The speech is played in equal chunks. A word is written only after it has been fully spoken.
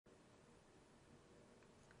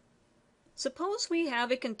Suppose we have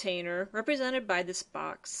a container represented by this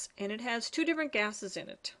box, and it has two different gases in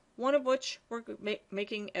it, one of which we're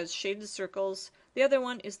making as shaded circles, the other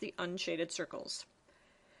one is the unshaded circles.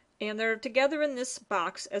 And they're together in this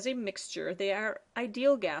box as a mixture. They are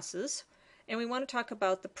ideal gases, and we want to talk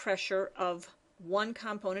about the pressure of one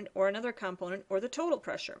component or another component, or the total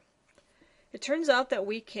pressure. It turns out that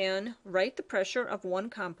we can write the pressure of one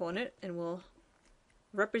component, and we'll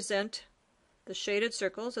represent the shaded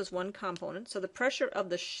circles as one component. So the pressure of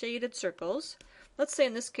the shaded circles, let's say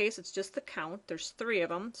in this case it's just the count, there's 3 of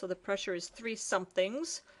them, so the pressure is 3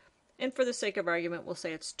 somethings, and for the sake of argument we'll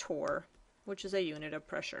say it's torr, which is a unit of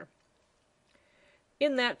pressure.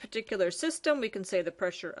 In that particular system we can say the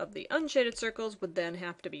pressure of the unshaded circles would then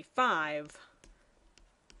have to be 5,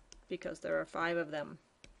 because there are 5 of them.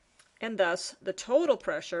 And thus the total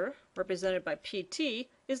pressure, represented by PT,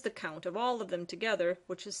 is the count of all of them together,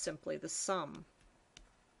 which is simply the sum.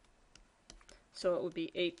 So it would be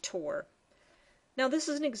 8 torr. Now this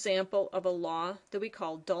is an example of a law that we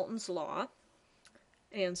call Dalton's law.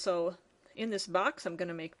 And so in this box I'm going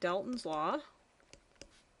to make Dalton's law.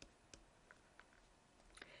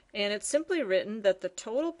 And it's simply written that the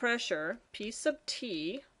total pressure, P sub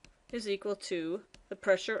T, is equal to the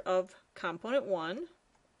pressure of component 1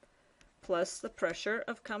 plus the pressure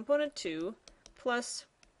of component 2 plus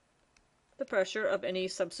the pressure of any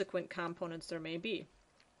subsequent components there may be.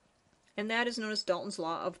 And that is known as Dalton's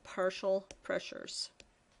law of partial pressures.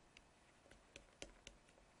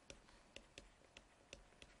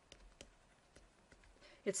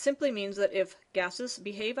 It simply means that if gases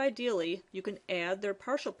behave ideally, you can add their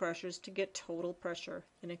partial pressures to get total pressure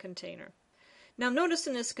in a container. Now notice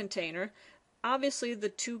in this container, obviously the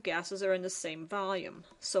two gases are in the same volume,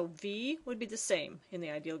 so V would be the same in the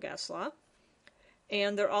ideal gas law.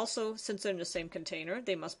 And they're also, since they're in the same container,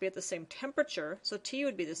 they must be at the same temperature, so T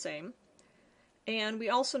would be the same. And we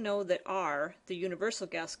also know that R, the universal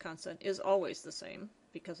gas constant, is always the same,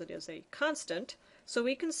 because it is a constant. So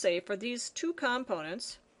we can say for these two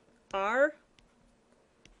components, R,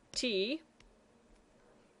 T,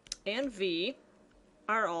 and V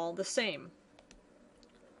are all the same.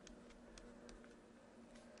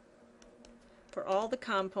 For all the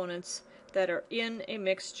components that are in a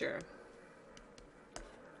mixture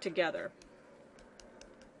together.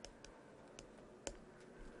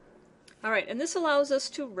 Alright, and this allows us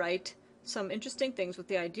to write some interesting things with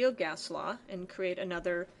the ideal gas law and create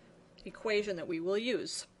another equation that we will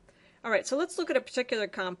use. Alright, so let's look at a particular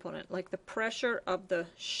component, like the pressure of the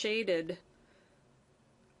shaded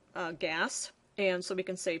gas. And so we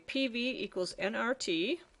can say PV equals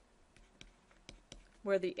nRT,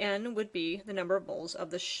 where the N would be the number of moles of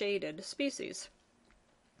the shaded species.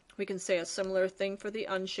 We can say a similar thing for the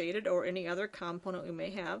unshaded or any other component we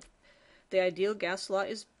may have. The ideal gas law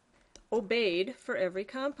is obeyed for every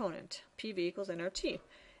component. PV equals nRT.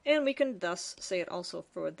 And we can thus say it also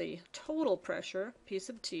for the total pressure, P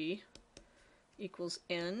sub T equals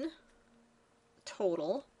N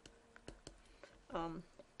total,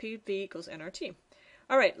 PV equals nRT.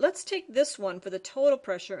 Alright, let's take this one for the total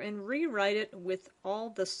pressure and rewrite it with all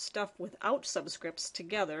the stuff without subscripts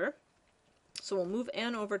together. So we'll move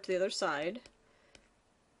N over to the other side.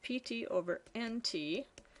 PT over NT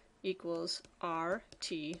equals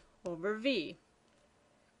RT over V.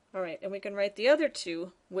 Alright, and we can write the other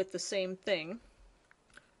two with the same thing,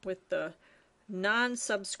 with the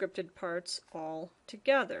non-subscripted parts all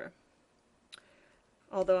together.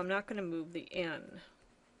 Although I'm not going to move the N.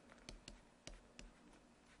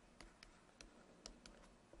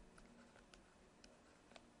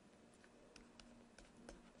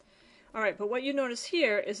 Alright, but what you notice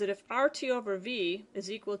here is that if RT over V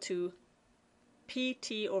is equal to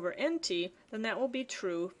PT over NT, then that will be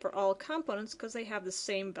true for all components because they have the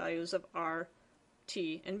same values of R,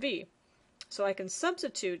 T, and V. So I can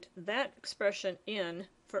substitute that expression in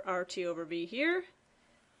for RT over V here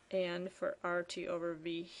and for RT over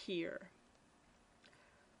V here.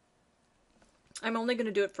 I'm only going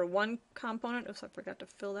to do it for one component. Oops, I forgot to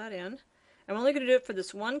fill that in. I'm only going to do it for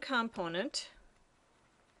this one component,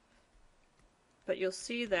 but you'll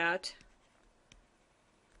see that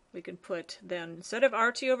we can put then, instead of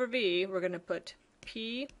RT over V, we're going to put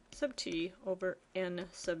P sub T over N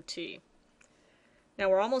sub T. Now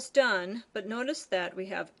we're almost done, but notice that we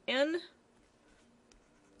have N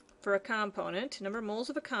for a component, number of moles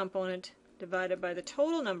of a component, divided by the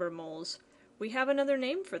total number of moles. We have another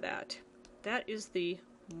name for that. That is the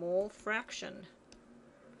mole fraction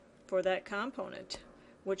for that component,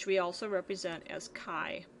 which we also represent as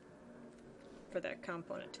chi for that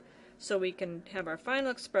component. So we can have our final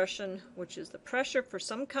expression, which is the pressure for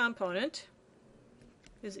some component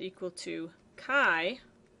is equal to chi,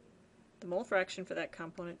 the mole fraction for that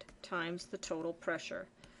component, times the total pressure.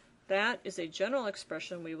 That is a general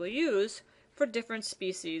expression we will use for different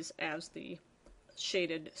species as the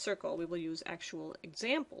shaded circle. We will use actual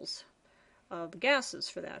examples of gases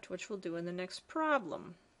for that, which we'll do in the next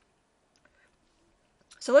problem.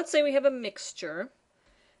 So let's say we have a mixture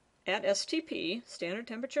at STP, standard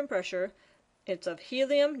temperature and pressure. It's of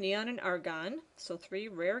helium, neon, and argon, so three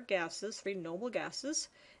rare gases, three noble gases,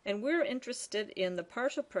 and we're interested in the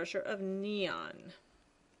partial pressure of neon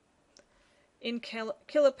in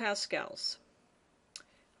kilopascals.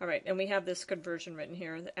 All right, and we have this conversion written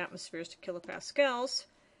here, the atmospheres to kilopascals.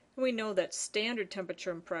 And we know that standard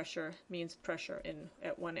temperature and pressure means pressure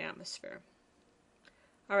at 1 atmosphere.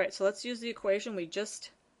 All right, so let's use the equation we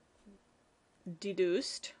just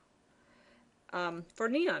deduced for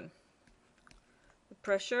neon. The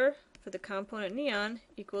pressure for the component neon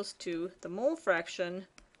equals to the mole fraction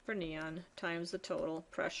for neon times the total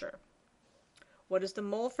pressure. What is the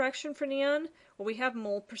mole fraction for neon? Well, we have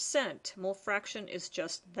mole percent. Mole fraction is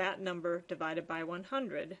just that number divided by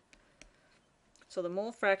 100. So the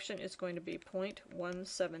mole fraction is going to be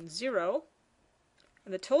 0.170.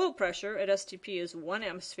 And the total pressure at STP is 1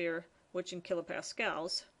 atmosphere, which in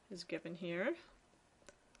kilopascals is given here.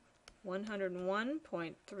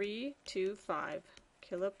 101.325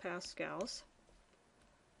 kilopascals.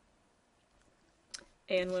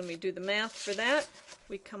 And when we do the math for that,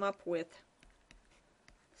 we come up with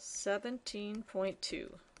 17.2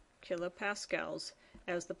 kilopascals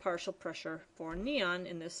as the partial pressure for neon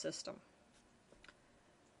in this system.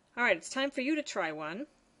 All right, it's time for you to try one.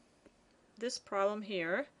 This problem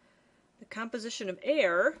here, the composition of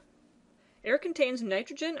air. Air contains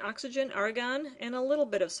nitrogen, oxygen, argon, and a little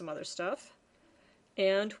bit of some other stuff.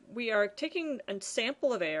 And we are taking a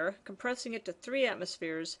sample of air, compressing it to 3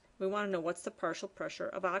 atmospheres. We want to know what's the partial pressure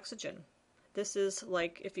of oxygen. This is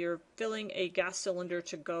like if you're filling a gas cylinder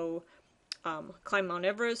to go climb Mount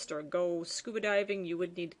Everest or go scuba diving, you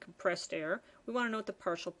would need compressed air. We want to know what the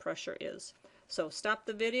partial pressure is. So stop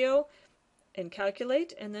the video and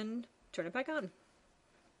calculate, and then turn it back on.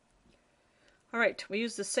 All right, we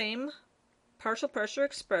use the same partial pressure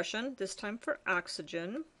expression, this time for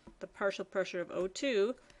oxygen. The partial pressure of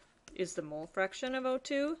O2 is the mole fraction of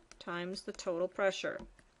O2 times the total pressure.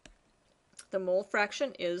 The mole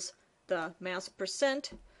fraction is the mass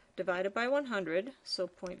percent divided by 100, so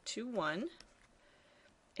 0.21.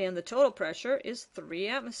 And the total pressure is 3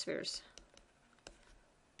 atmospheres.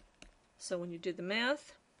 So when you do the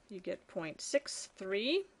math, you get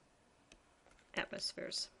 0.63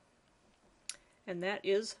 atmospheres. And that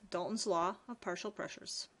is Dalton's law of partial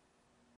pressures.